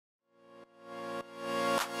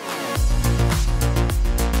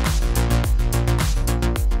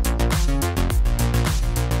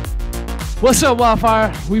What's up,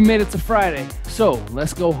 WildFire? We made it to Friday, so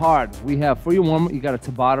let's go hard. We have, for your warm-up, you got a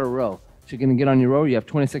Tabata row. So you're gonna get on your row, you have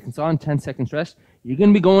 20 seconds on, 10 seconds rest. You're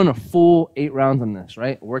gonna be going a full 8 rounds on this,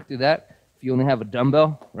 right? Work through that. If you only have a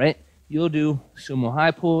dumbbell, right? You'll do sumo high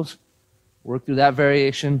pulls, work through that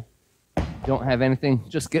variation. Don't have anything,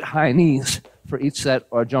 just get high knees for each set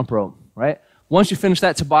or a jump rope, right? Once you finish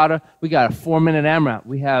that Tabata, we got a 4-minute AMRAP.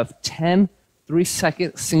 We have 10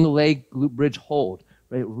 3-second single leg glute bridge hold.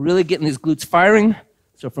 Right, really getting these glutes firing.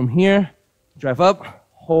 So from here, drive up,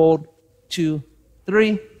 hold, 2,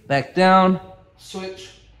 3, back down, switch,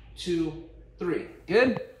 2, 3.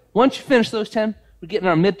 Good? Once you finish those 10, we're getting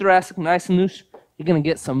our mid-thoracic nice and loose. You're gonna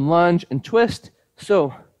get some lunge and twist.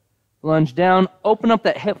 So lunge down, open up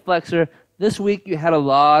that hip flexor. This week you had a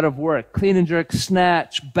lot of work. Clean and jerk,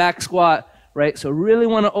 snatch, back squat, right? So really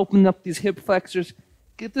wanna open up these hip flexors.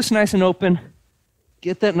 Get this nice and open.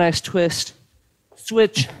 Get that nice twist.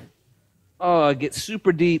 Switch, get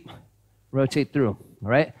super deep, rotate through, all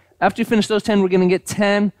right? After you finish those 10, we're gonna get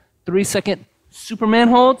 10 3-second Superman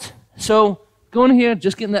holds. So going here,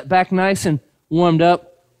 just getting that back nice and warmed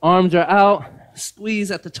up. Arms are out,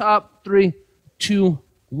 squeeze at the top, 3, 2,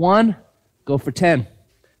 1, go for 10.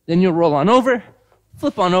 Then you'll roll on over,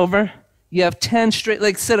 flip on over. You have 10 straight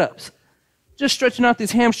leg sit-ups. Just stretching out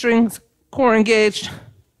these hamstrings, core engaged,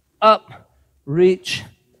 up, reach,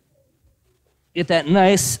 get that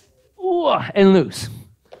nice and loose.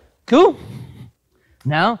 Cool?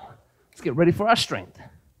 Now, let's get ready for our strength.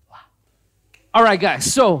 All right,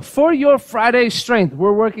 guys, so for your Friday strength,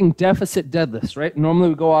 we're working deficit deadlifts, right? Normally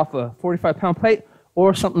we go off a 45-pound plate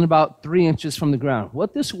or something about 3 inches from the ground.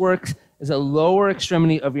 What this works is a lower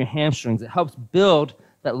extremity of your hamstrings. It helps build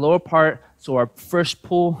that lower part so our first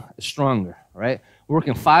pull is stronger, right? We're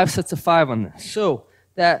working 5 sets of 5 on this. So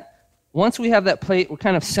that once we have that plate, we're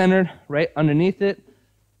kind of centered right underneath it.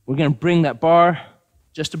 We're gonna bring that bar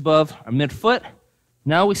just above our midfoot.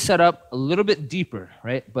 Now we set up a little bit deeper,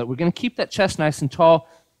 right? But we're gonna keep that chest nice and tall.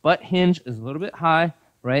 Butt hinge is a little bit high,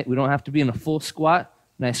 right? We don't have to be in a full squat.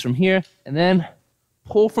 Nice from here. And then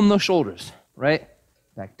pull from those shoulders, right?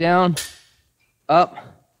 Back down, up.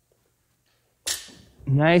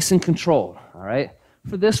 Nice and controlled, all right?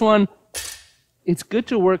 For this one, it's good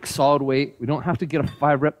to work solid weight. We don't have to get a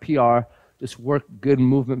 5-rep PR. Just work good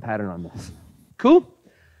movement pattern on this. Cool?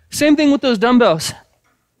 Same thing with those dumbbells.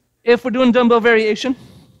 If we're doing dumbbell variation,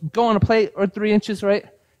 go on a plate or 3 inches, right?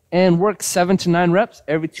 And work 7 to 9 reps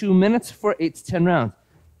every 2 minutes for 8 to 10 rounds.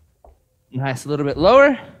 Nice, a little bit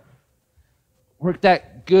lower. Work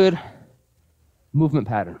that good movement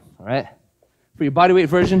pattern, all right? For your bodyweight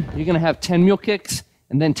version, you're gonna have 10 mule kicks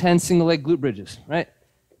and then 10 single leg glute bridges, right?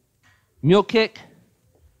 Mule kick,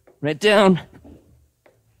 right down,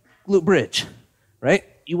 glute bridge, right?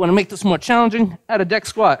 You want to make this more challenging, add a deck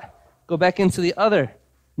squat. Go back into the other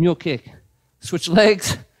mule kick. Switch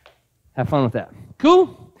legs, have fun with that.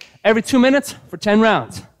 Cool? Every 2 minutes for 10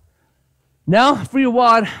 rounds. Now for your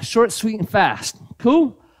WOD, short, sweet, and fast.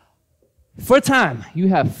 Cool? For time, you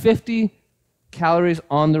have 50 calories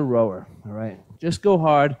on the rower, all right? Just go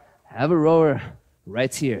hard, have a rower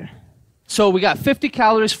right here. So we got 50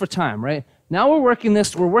 calories for time, right? Now we're working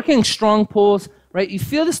this, we're working strong pulls, right? You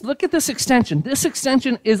feel this, look at this extension. This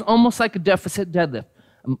extension is almost like a deficit deadlift.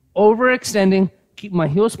 I'm overextending, keep my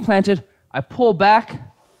heels planted, I pull back,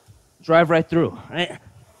 drive right through, right?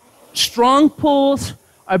 Strong pulls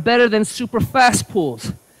are better than super fast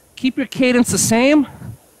pulls. Keep your cadence the same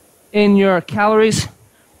in your calories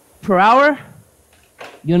per hour.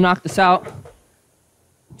 You'll knock this out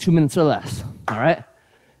 2 minutes or less, all right?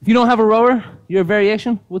 If you don't have a rower, your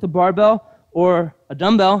variation with a barbell or a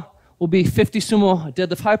dumbbell will be 50 sumo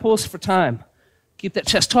deadlift high pulls for time. Keep that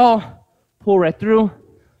chest tall, pull right through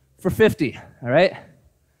for 50, all right?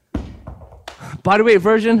 Bodyweight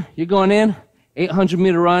version, you're going in,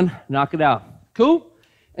 800-meter run, knock it out. Cool?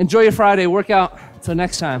 Enjoy your Friday workout. Until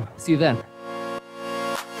next time, see you then.